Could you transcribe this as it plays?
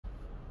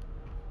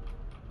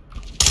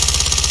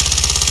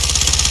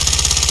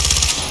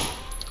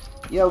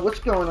Yo, what's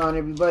going on,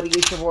 everybody?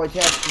 It's your boy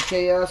Tactical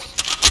Chaos.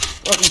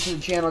 Welcome to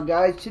the channel,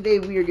 guys. Today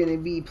we are going to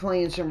be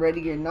playing some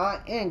Ready or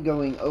Not and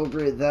going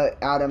over the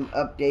Atom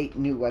update,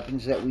 new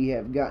weapons that we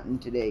have gotten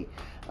today.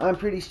 I'm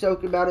pretty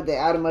stoked about it. The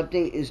Atom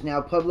update is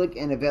now public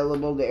and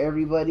available to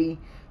everybody.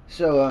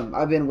 So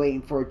I've been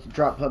waiting for it to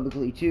drop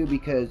publicly too,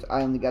 because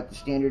I only got the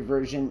standard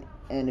version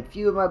and a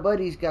few of my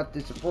buddies got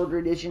the supporter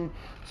edition,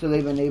 so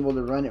they've been able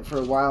to run it for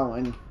a while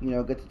and, you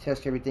know, get to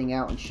test everything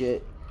out and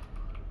shit.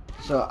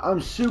 So I'm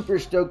super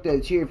stoked that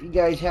it's here. If you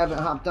guys haven't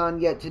hopped on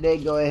yet today,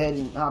 go ahead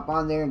and hop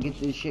on there and get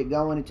this shit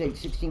going. It takes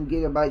 16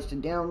 gigabytes to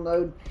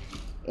download,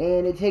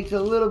 and it takes a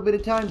little bit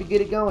of time to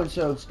get it going,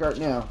 so start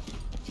now.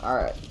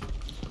 Alright,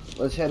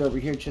 let's head over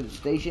here to the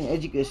station.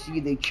 As you can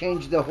see, they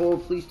changed the whole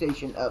police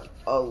station up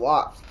a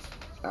lot.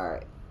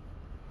 Alright.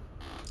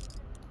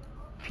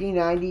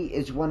 P90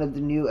 is one of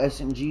the new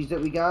SMGs that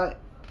we got.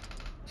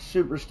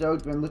 Super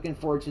stoked. Been looking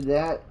forward to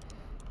that.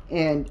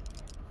 And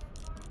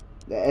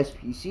the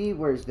SPC,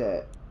 where's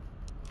that?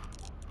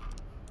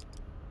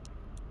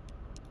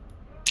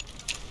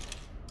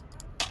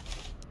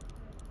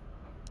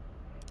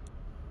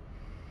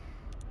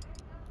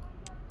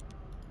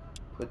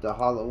 Put the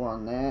hollow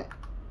on that.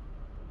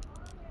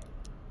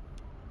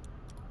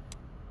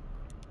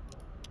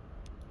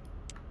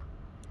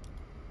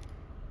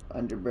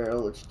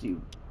 Underbarrel, let's do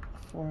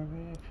 4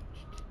 minutes.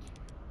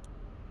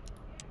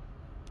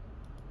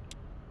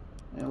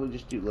 And we'll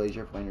just do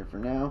laser pointer for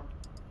now.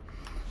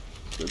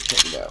 Go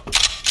check it out.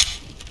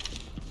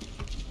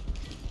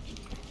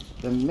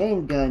 The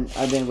main gun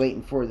I've been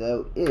waiting for,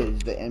 though, is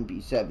the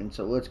MP7,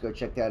 so let's go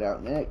check that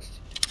out next.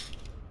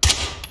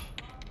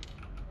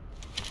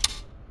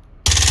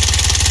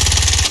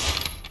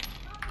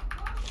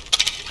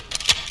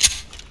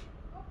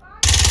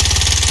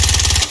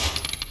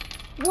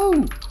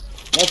 Woo!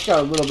 That's got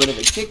a little bit of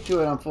a kick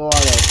to it on full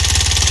auto.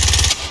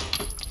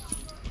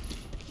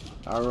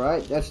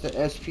 Alright, that's the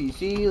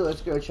SPC.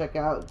 Let's go check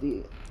out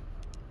the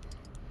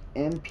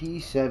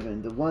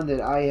MP7, the one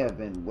that I have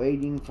been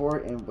waiting for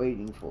and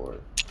waiting for.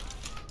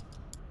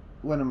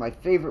 One of my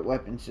favorite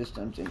weapon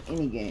systems in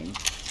any game.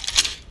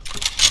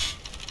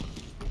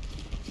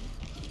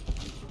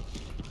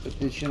 Put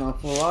this shit on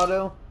full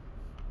auto.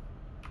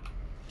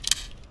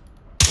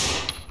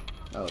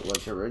 Oh, it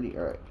was already?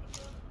 Alright.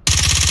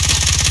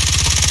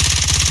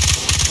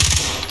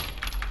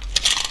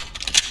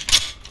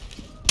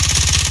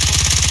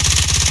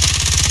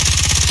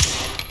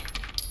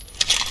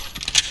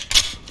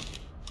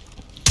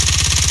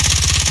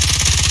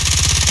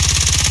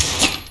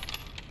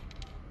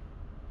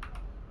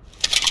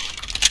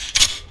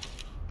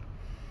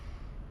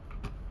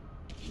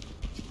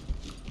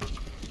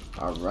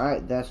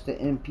 Alright, that's the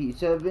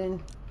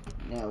MP7.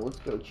 Now let's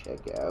go check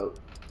out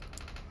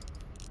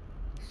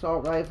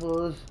assault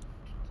rifles.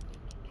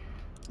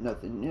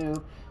 Nothing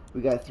new.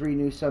 We got 3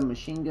 new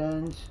submachine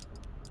guns.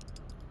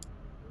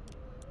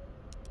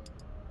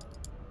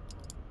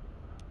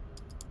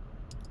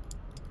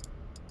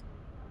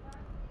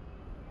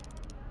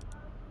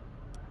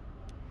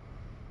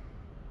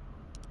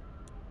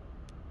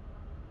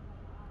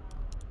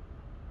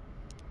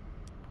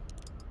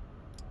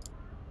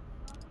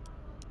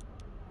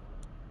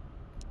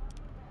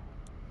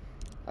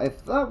 I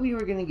thought we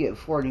were going to get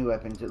 4 new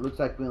weapons. It looks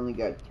like we only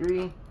got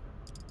 3.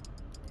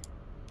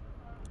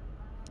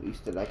 At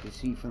least that I can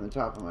see from the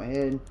top of my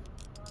head.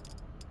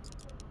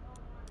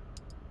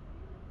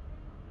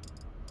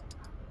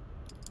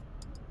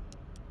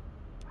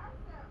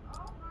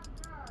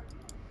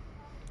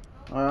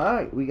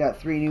 Alright, we got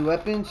 3 new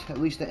weapons. At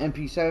least the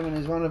MP7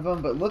 is one of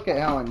them. But look at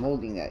how I'm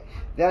holding that.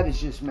 That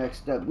is just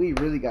messed up. We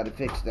really got to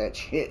fix that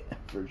shit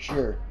for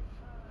sure.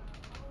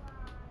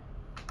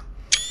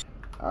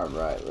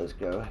 Alright, let's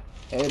go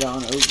head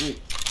on over.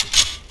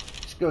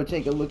 Let's go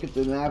take a look at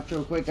the map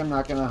real quick. I'm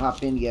not going to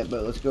hop in yet,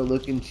 but let's go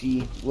look and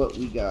see what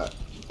we got.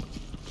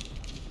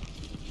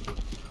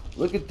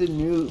 Look at the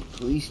new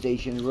police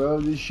station, bro.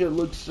 This shit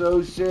looks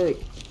so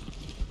sick.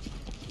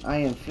 I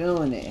am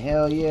feeling it.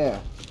 Hell yeah.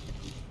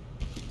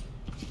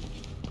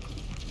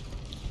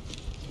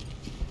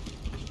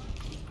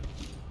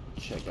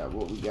 Check out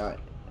what we got.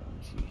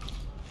 Let's see.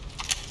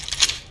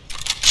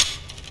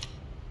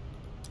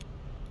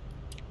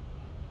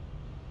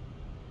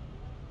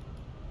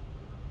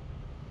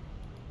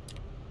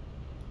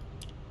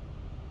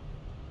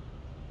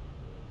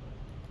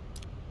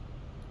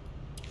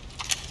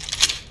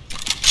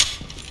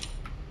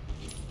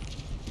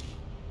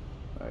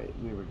 Alright,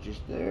 we were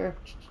just there.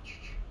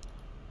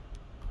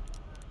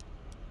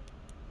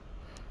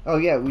 Oh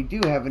yeah, we do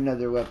have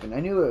another weapon. I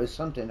knew it was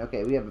something.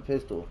 Okay, we have a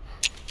pistol.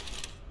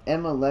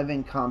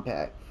 M11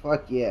 compact.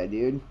 Fuck yeah,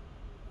 dude.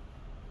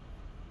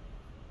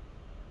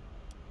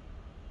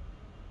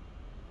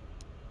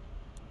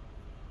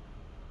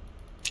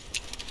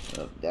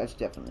 Oh, that's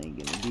definitely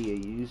gonna be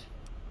a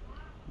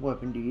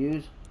weapon to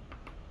use.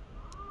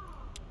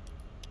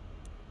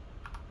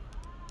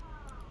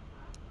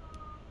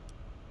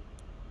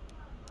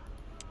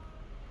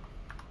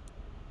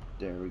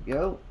 There we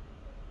go.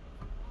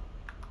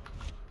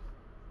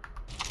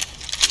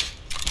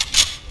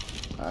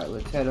 Alright,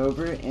 let's head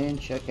over and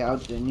check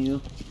out the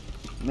new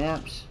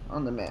maps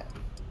on the map.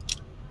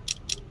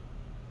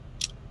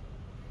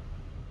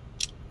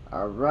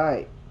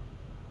 Alright,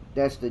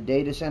 that's the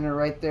data center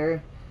right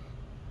there.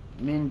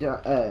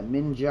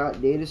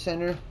 Minjot Data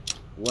Center.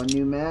 One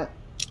new map.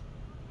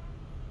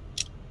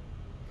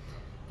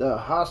 The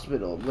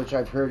hospital, which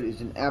I've heard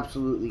is an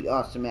absolutely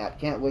awesome map.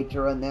 Can't wait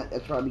to run that.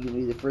 That's probably going to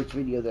be the first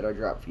video that I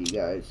drop for you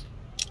guys.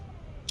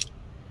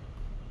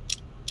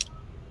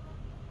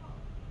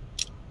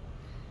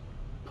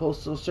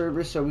 Postal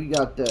Service. So we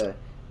got the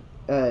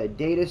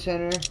data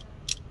center,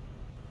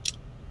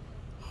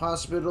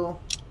 hospital,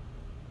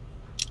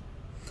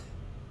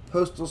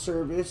 Postal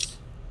Service,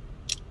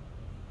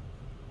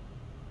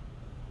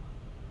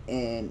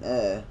 and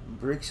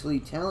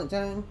Brixley Talent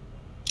Time,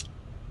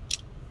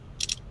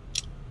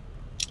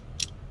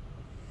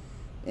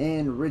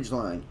 and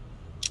Ridgeline.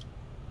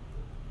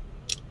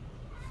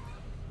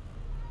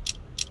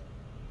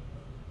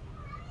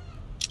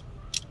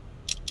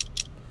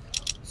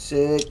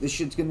 Sick. This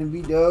shit's gonna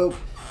be dope.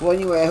 Well,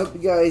 anyway, I hope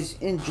you guys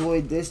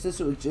enjoyed this. This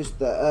was just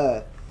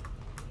the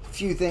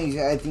few things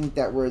I think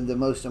that were the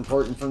most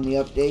important from the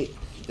update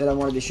that I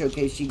wanted to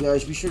showcase to you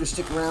guys. Be sure to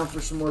stick around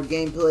for some more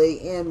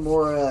gameplay and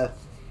more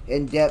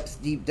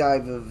in-depth deep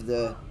dive of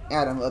the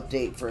Atom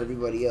update for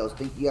everybody else.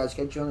 Thank you guys.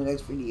 Catch you on the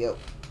next video.